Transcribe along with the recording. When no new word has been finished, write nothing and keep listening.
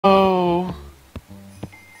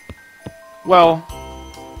Well,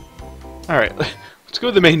 alright, let's go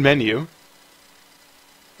to the main menu.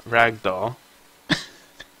 Ragdoll.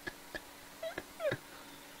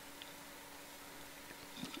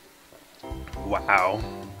 Wow.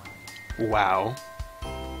 Wow.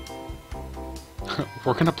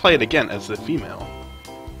 We're gonna play it again as the female.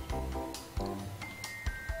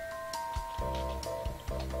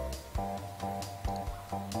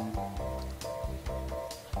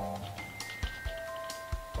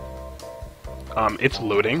 It's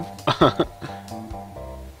loading. I'm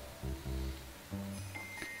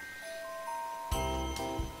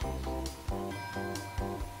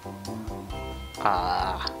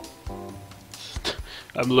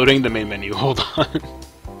loading the main menu. Hold on.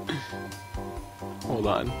 Hold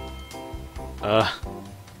on.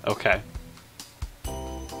 Okay.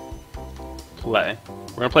 Play.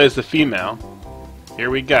 We're gonna play as the female.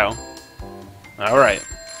 Here we go. Alright.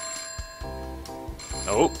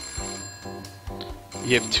 Oh.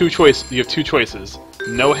 You have two choices.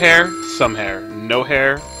 No hair, some hair. No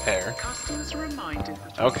hair, hair.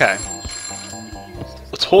 Okay.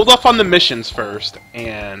 Let's hold off on the missions first,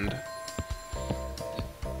 and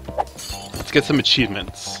let's get some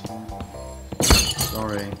achievements.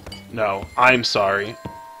 Sorry. No, I'm sorry.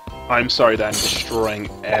 I'm sorry that I'm destroying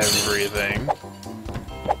everything.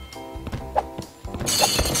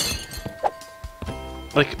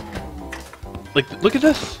 Like, look at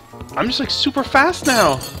this. I'm just like super fast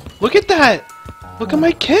now. Look at that. Look at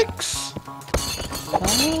my kicks.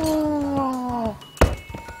 Oh.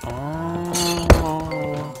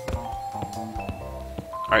 Oh.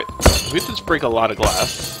 Alright, we have to just break a lot of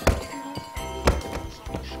glass.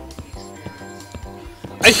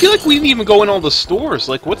 I feel like we didn't even go in all the stores.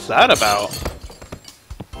 Like, what's that about?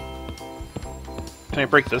 Can I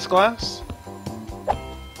break this glass?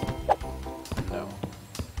 No.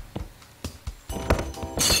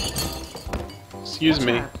 Excuse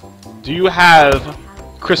me. Do you have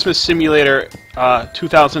Christmas Simulator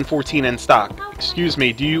 2014 in stock? Excuse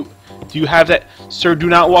me. Do you have that? Sir, do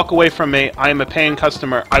not walk away from me. I am a paying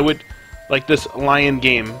customer. I would like this Lion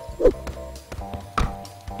game.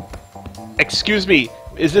 Excuse me.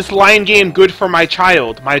 Is this Lion game good for my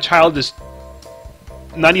child? My child is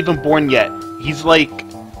not even born yet. He's like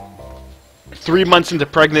 3 months into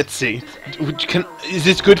pregnancy. Is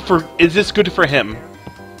this good for him?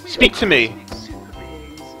 Speak to me.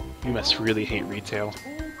 You must really hate retail.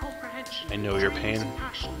 I know your pain.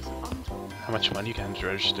 How much money can I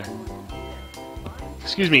register?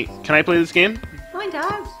 Excuse me, can I play this game? Find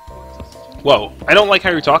out. Whoa, I don't like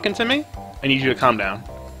how you're talking to me. I need you to calm down.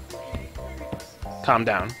 Calm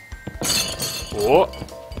down. Oh.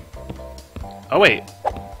 Oh wait.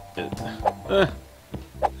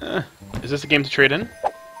 Is this a game to trade in?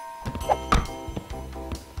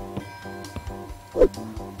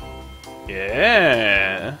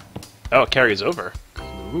 Yeah. Oh, it carries over.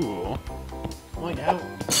 Cool. Find out.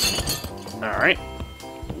 Alright.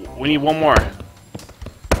 We need one more.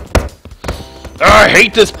 Oh, I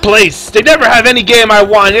hate this place! They never have any game I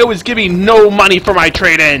want. They always give me no money for my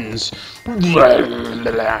trade-ins.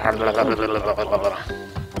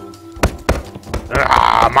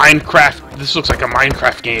 Minecraft. This looks like a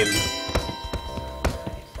Minecraft game.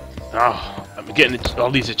 Oh, I'm getting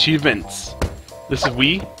all these achievements. This is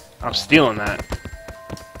Wii? I'm stealing that.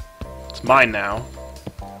 It's mine now.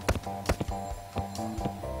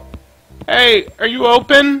 Hey, are you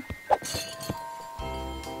open?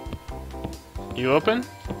 You open?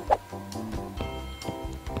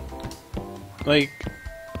 Like,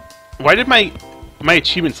 why did my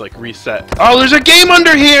achievements like reset? Oh, there's a game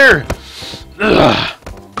under here! Ugh.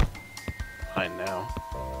 Fine now.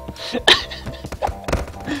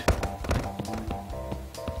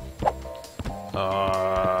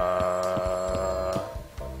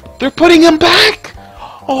 They're putting him back!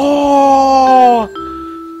 Oh!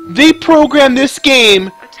 They programmed this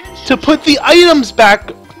game to put the items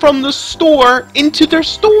back from the store into their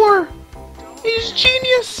store! He's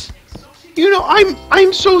genius! You know,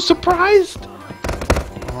 I'm so surprised!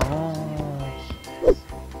 Oh.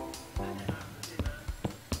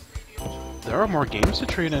 There are more games to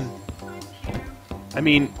trade in. I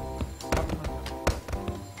mean...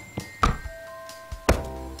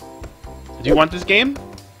 Do you want this game?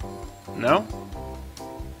 No?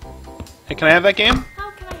 Hey, can I have that game?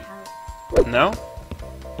 How can I help? No?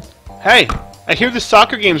 Hey! I hear this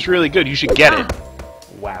soccer game's really good. You should get it.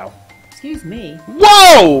 Wow. Excuse me.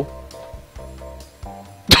 Whoa!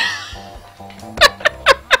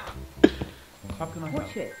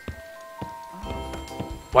 Watch it.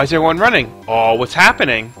 Why is everyone running? Oh, what's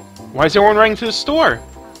happening? Why is everyone running to the store?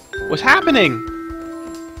 What's happening?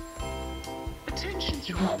 Attention,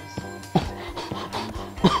 Charles.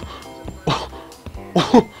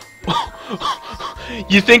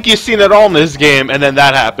 You think you've seen it all in this game, and then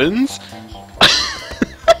that happens.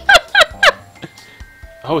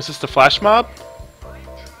 Oh, is this the flash mob?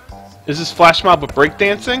 Is this flash mob with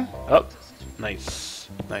breakdancing? Oh, nice.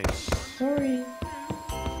 Nice. Sorry.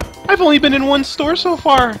 I've only been in one store so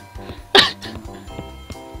far.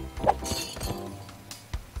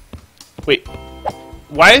 Wait,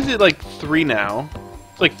 why is it like 3 now?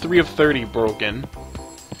 It's like 3 of 30 broken.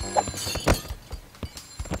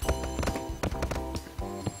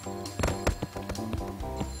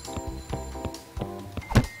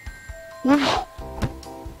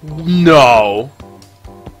 No.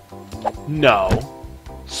 No.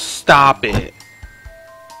 Stop it.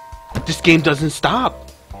 This game doesn't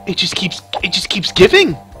stop. It just keeps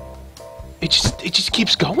giving. It just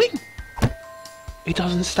keeps going. It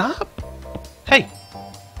doesn't stop. Hey,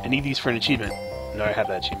 I need these for an achievement. No, I have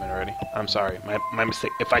that achievement already. I'm sorry. My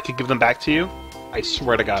mistake. If I could give them back to you, I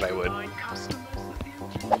swear to God I would.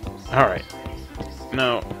 Alright.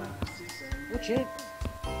 No. Watch it.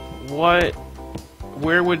 What?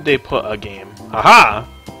 Where would they put a game? Aha!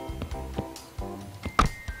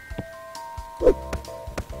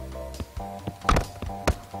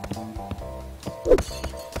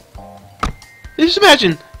 Just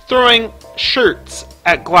imagine throwing shirts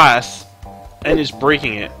at glass and just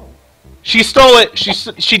breaking it. She stole it!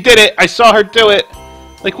 She did it! I saw her do it!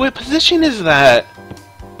 Like, what position is that?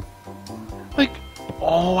 Like,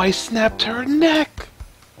 oh, I snapped her neck!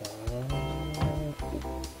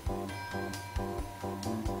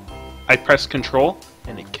 I pressed control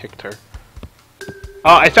and it kicked her.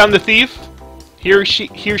 I found the thief. Here she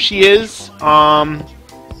is. I'm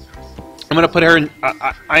gonna put her in.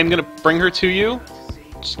 I'm gonna bring her to you.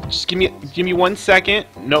 Just give me 1 second.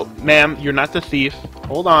 No, ma'am, you're not the thief.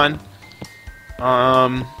 Hold on.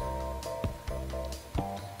 I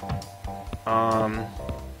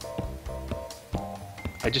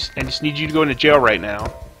just need you to go into jail right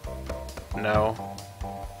now. No,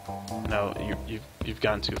 you've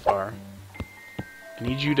gone too far. I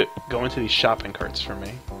need you to go into these shopping carts for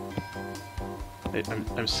me.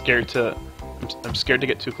 I'm scared to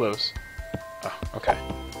get too close. Oh, okay.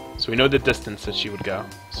 So we know the distance that she would go.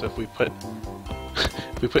 So if we put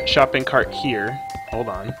shopping cart here, hold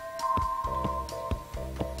on.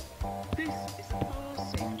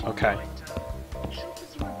 Okay.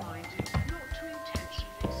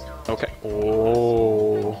 Okay.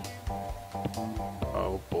 Oh.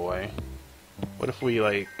 Oh boy. What if we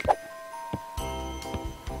like?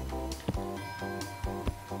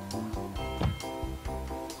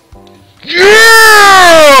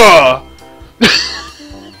 Yeah!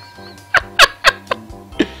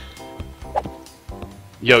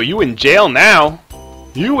 Yo, you in jail now.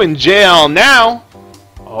 You in jail now.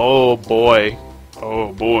 Oh boy.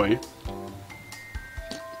 Oh boy.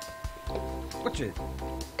 Watch it.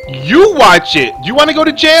 You watch it. Do you want to go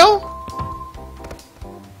to jail?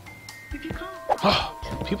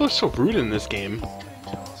 People are so rude in this game.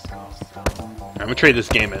 I'm gonna trade this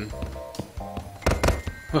game in.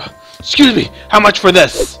 Excuse me. How much for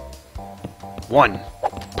this? 1.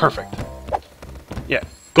 Perfect. Yeah.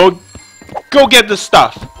 Go get the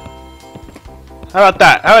stuff. How about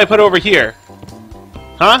that? How do I put it over here?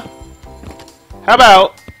 Huh? How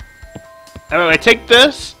about I take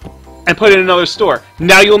this and put it in another store?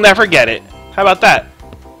 Now you'll never get it. How about that?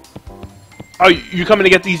 Oh, you coming to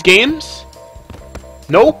get these games?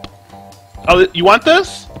 Nope. Oh, you want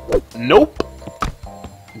this? Nope.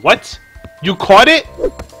 What? You caught it?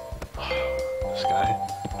 This guy.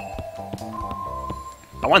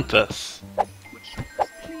 I want this.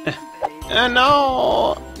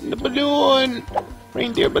 No! The balloon!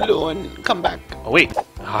 Reindeer balloon, come back. Oh, wait.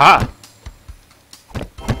 Haha!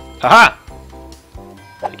 Haha!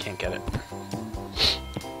 I can't get it.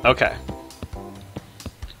 Okay.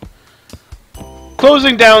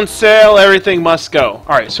 Closing down sale, everything must go.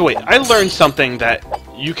 Alright, so wait, I learned something that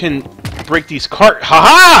you can break these cart.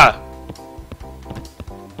 Haha!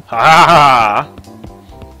 Ha!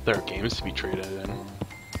 There are games to be traded in.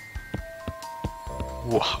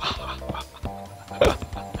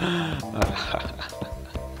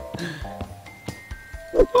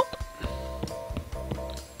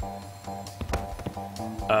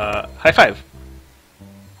 High five.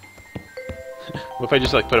 What if I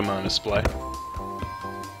just like put them on display?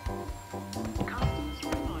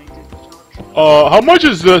 How much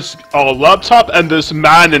is this laptop and this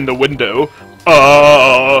man in the window?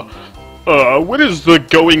 What is the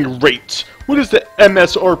going rate? What is the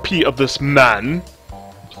MSRP of this man?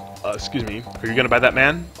 Excuse me, are you gonna buy that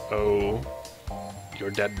man? Oh, you're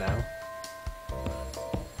dead now.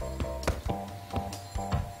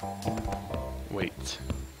 wait.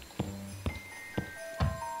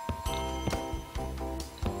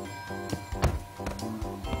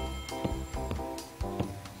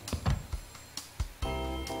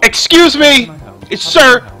 Excuse me,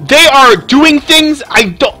 sir. They are doing things. I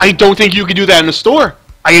don't think you can do that in a store.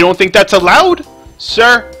 I don't think that's allowed,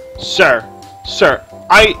 sir. Sir.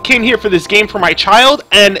 I came here for this game for my child,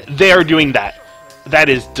 and they are doing that. That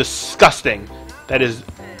is disgusting. That is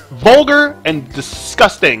vulgar and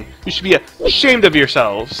disgusting. You should be ashamed of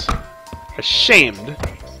yourselves. Ashamed.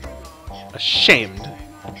 Ashamed.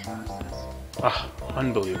 Ugh,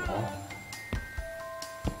 unbelievable.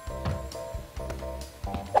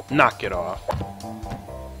 Knock it off.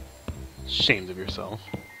 Ashamed of yourself.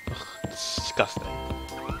 Ugh, disgusting.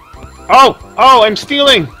 Oh, I'm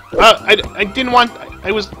stealing. I didn't want.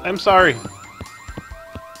 I'm sorry.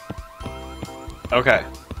 Okay,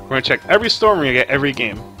 we're gonna check every store. We're gonna get every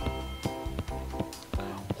game.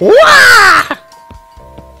 Wah!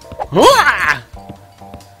 Wah!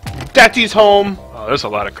 Daddy's home. Oh, there's a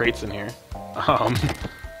lot of crates in here.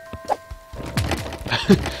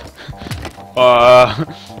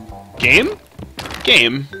 Game?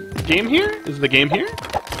 Game here? Is the game here?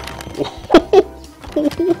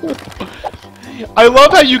 I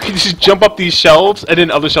love how you can just jump up these shelves, and then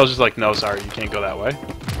other shelves just like, no, sorry, you can't go that way.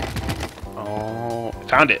 Oh,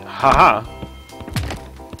 found it. Haha.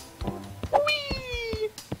 Whee!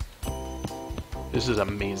 This is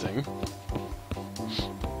amazing.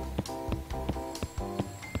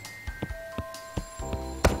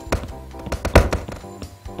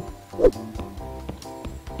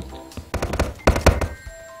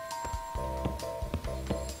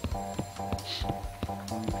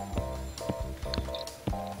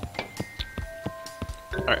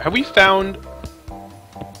 Alright, have we found...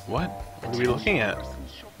 What? What are we looking at?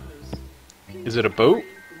 Is it a boat?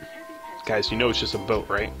 Guys, you know it's just a boat,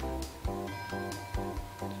 right?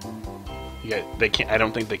 Yeah, they can't... I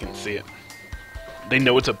don't think they can see it. They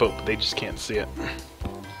know it's a boat, but they just can't see it.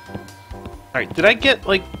 Alright, did I get,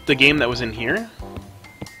 like, the game that was in here?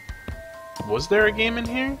 Was there a game in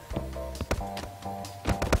here?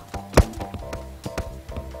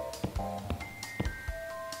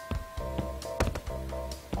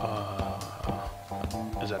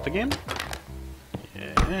 Is that the game?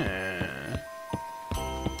 Yeah.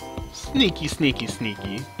 Sneaky, sneaky,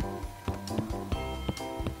 sneaky.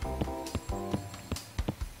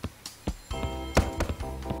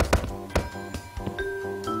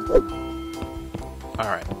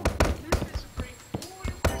 Alright.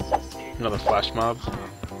 Another flash mob.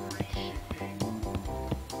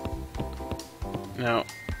 Now,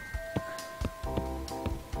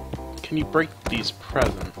 can you break these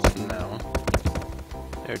presents? No.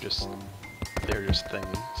 They're just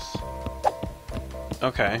things.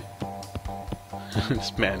 Okay.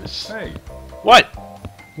 This man is... Hey! What?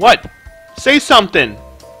 What? Say something!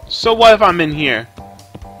 So what if I'm in here?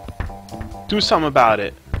 Do something about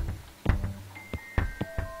it.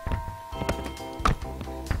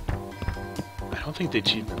 I don't think the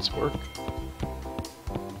achievements work.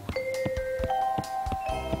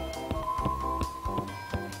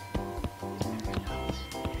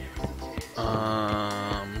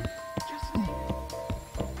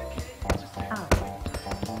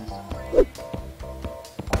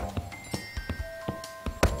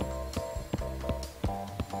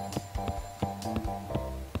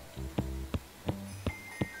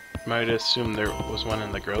 Might assume there was one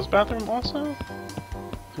in the girls' bathroom also?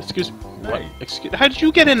 Excuse me, what? Excuse, how did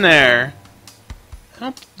you get in there?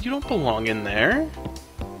 You don't belong in there.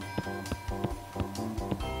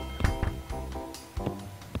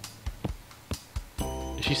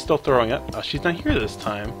 Is she still throwing up? Oh, she's not here this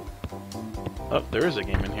time. Oh, there is a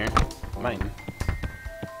game in here. Mine.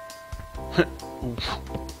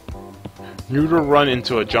 Noodle run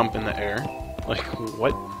into a jump in the air. Like,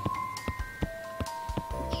 what?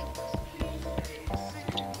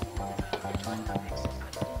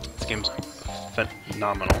 This game's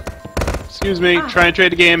phenomenal. Excuse me, try and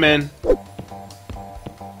trade the game in.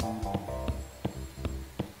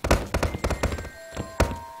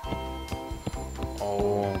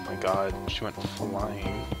 Oh my god, she went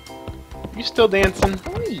flying. You still dancing?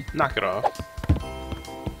 Knock it off.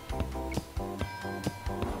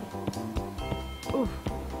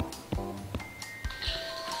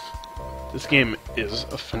 This game is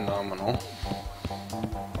phenomenal.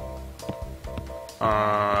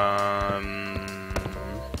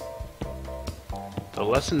 The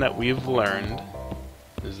lesson that we've learned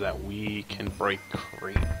is that we can break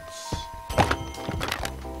crates.